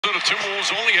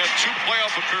Timberwolves only had 2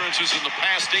 playoff appearances in the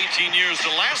past 18 years.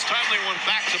 The last time they went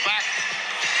back-to-back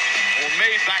or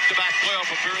made back-to-back playoff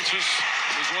appearances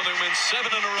was when they went 7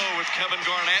 in a row with Kevin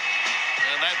Garnett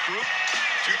and that group,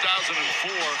 2004.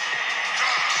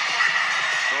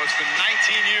 So it's been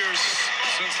 19 years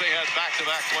since they had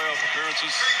back-to-back playoff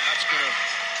appearances. That's going to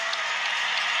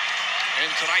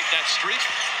end tonight, that streak.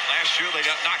 Last year they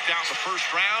got knocked out in the first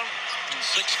round in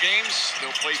 6 games.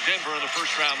 They'll play Denver in the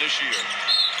first round this year.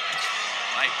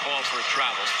 Night call for a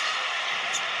travel.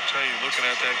 I'll tell you, looking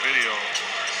at that video,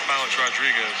 I'm Alex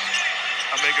Rodriguez.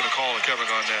 I'm making a call to Kevin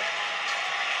Garnett.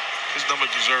 His number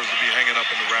deserves to be hanging up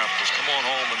in the rafters. Come on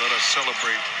home and let us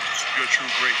celebrate your true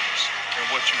greatness and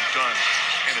what you've done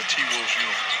in a T-Wolves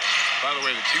uniform. By the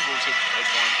way, the T-Wolves had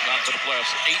won, not to the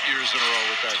playoffs, 8 years in a row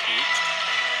with that group.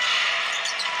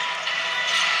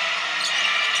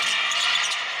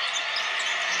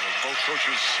 Both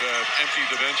coaches have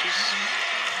emptied the benches.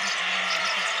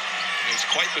 It's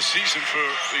quite the season for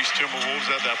these Timberwolves.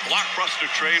 Had that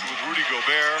blockbuster trade with Rudy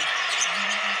Gobert.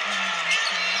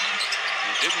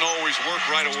 It didn't always work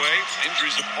right away.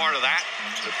 Injuries are part of that.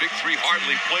 The big three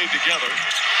hardly played together.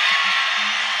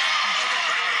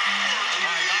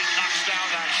 Knocks down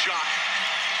that shot.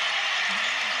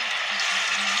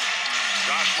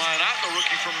 Josh Minot, the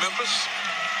rookie from Memphis,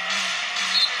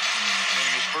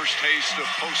 getting his first taste of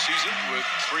postseason with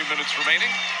 3 minutes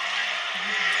remaining.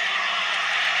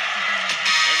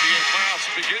 NBA playoffs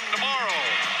begin tomorrow.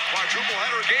 Quadruple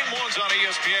header game 1's on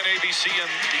ESPN, ABC,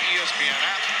 and the ESPN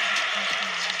app.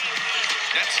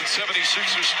 Nets and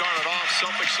 76ers started off.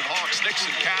 Celtics and Hawks, Knicks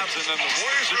and Cavs, and then the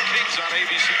Warriors and Kings on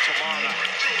ABC tomorrow night.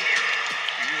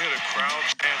 You hear the crowd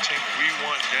chanting, "We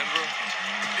want Denver."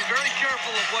 Be very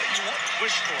careful of what you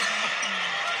wish for.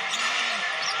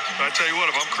 But I tell you what,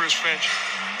 if I'm Chris Finch,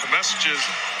 the message is,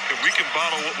 if we can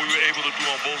bottle what we were able to do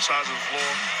on both sides of the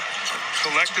floor,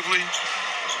 collectively,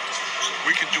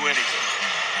 we can do anything.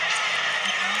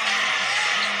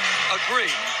 Agree.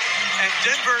 And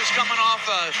Denver is coming off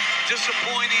a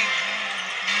disappointing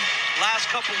last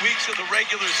couple weeks of the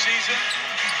regular season.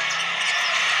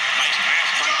 Nice pass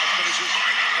by finishes.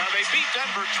 Now they beat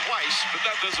Denver twice, but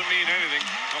that doesn't mean anything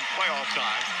come playoff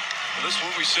time. And this is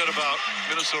what we said about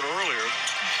Minnesota earlier.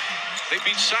 They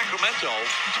beat Sacramento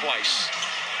twice.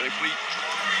 They beat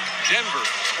Denver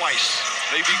twice.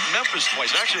 They beat Memphis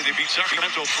twice. Actually, they beat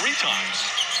Sacramento 3 times.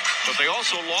 But they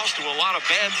also lost to a lot of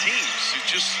bad teams. It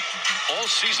just, all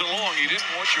season long, you didn't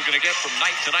know what you're going to get from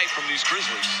night to night from these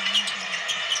Grizzlies.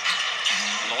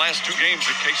 In the last 2 games,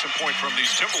 a case in point from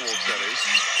these Timberwolves, that is.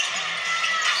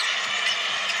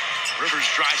 Rivers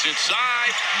drives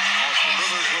inside. Austin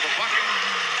Rivers with a bucket.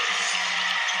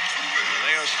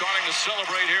 They are starting to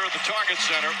celebrate here at the Target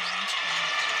Center.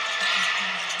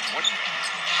 What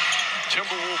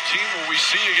Timberwolves team will we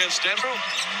see against Denver?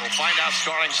 We'll find out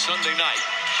starting Sunday night.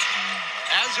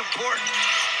 As important,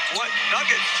 what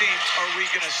Nuggets team are we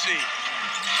going to see?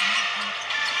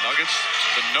 Nuggets,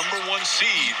 the #1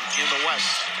 seed in the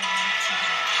West.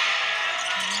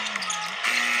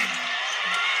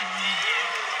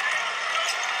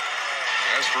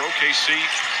 As for OKC,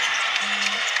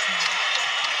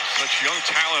 such young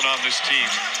talent on this team.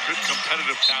 Good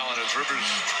competitive talent as Rivers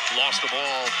lost the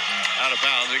ball out of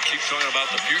bounds. They keep talking about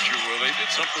the future. Well, they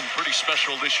did something pretty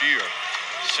special this year.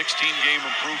 16-game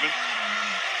improvement.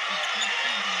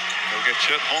 They'll get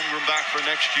Chet Holmgren back for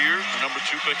next year, the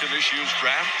 #2 pick in this year's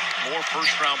draft. More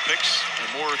first-round picks and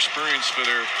more experience for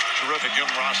their terrific young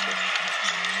roster.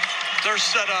 They're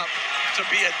set up to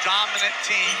be a dominant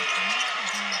team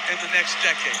in the next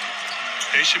decade.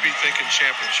 They should be thinking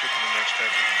championship in the next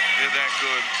decade. They're that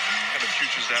good, and the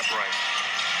future's that bright.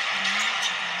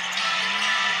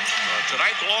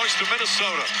 Tonight belongs to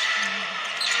Minnesota.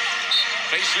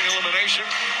 Facing elimination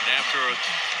after a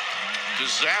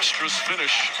disastrous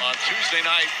finish on Tuesday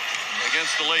night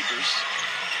against the Lakers.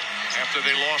 After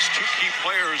they lost 2 key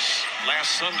players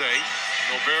last Sunday.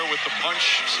 Gobert with the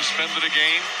punch, suspended a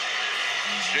game.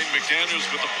 Jaden McDaniels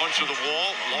with the punch of the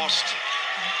wall, lost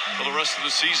for the rest of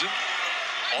the season.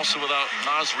 Also without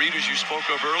Naz Reid, as you spoke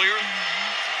of earlier.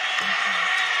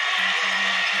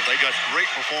 They got great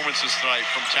performances tonight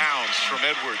from Towns, from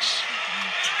Edwards,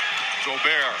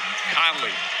 Gobert,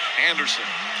 Conley, Anderson.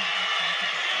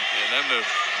 And then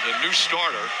the new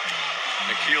starter,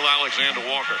 Nickeil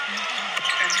Alexander-Walker.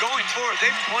 And going forward,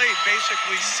 they've played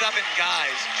basically 7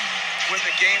 guys when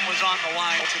the game was on the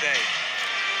line today.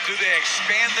 Do they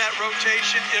expand that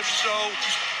rotation? If so,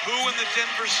 who in the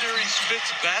Denver series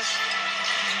fits best?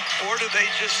 Or do they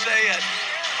just say at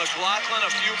McLaughlin a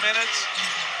few minutes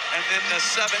and then the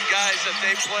 7 guys that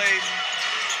they played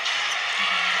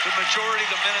the majority of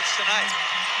the minutes tonight?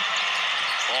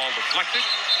 Ball deflected.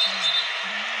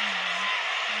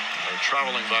 A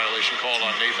traveling violation called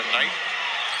on Nathan Knight.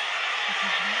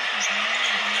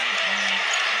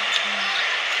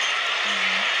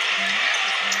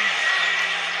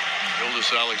 Gildas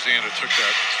Alexander took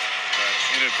that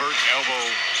inadvertent elbow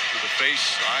to the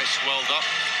face. Eye swelled up.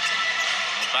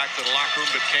 Back to the locker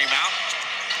room, but came out.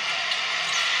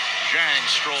 Zhang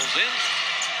strolls in.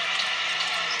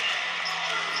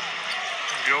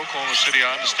 Oklahoma City,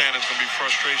 I understand it's going to be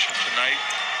frustration tonight,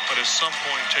 but at some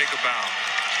point, take a bow.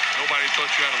 Nobody thought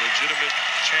you had a legitimate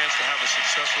chance to have a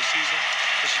successful season.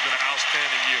 This has been an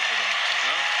outstanding year for them.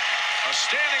 Well, a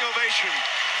standing ovation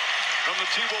from the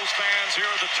T-Wolves fans here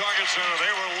at the Target Center.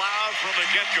 They were loud from the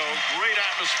get-go. Great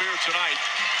atmosphere tonight,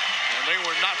 and they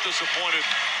were not disappointed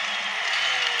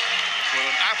with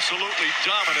an absolutely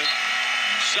dominant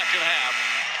second half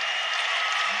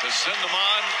to send them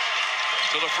on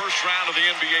to the first round of the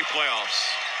NBA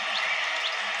playoffs.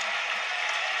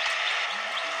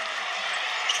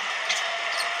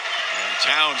 And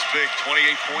Towns big, 28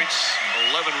 points,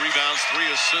 11 rebounds, 3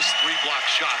 assists, 3 block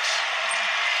shots.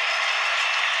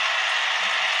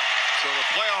 So the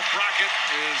playoff bracket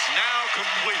is now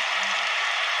complete.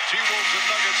 T-Wolves and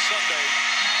Nuggets Sunday.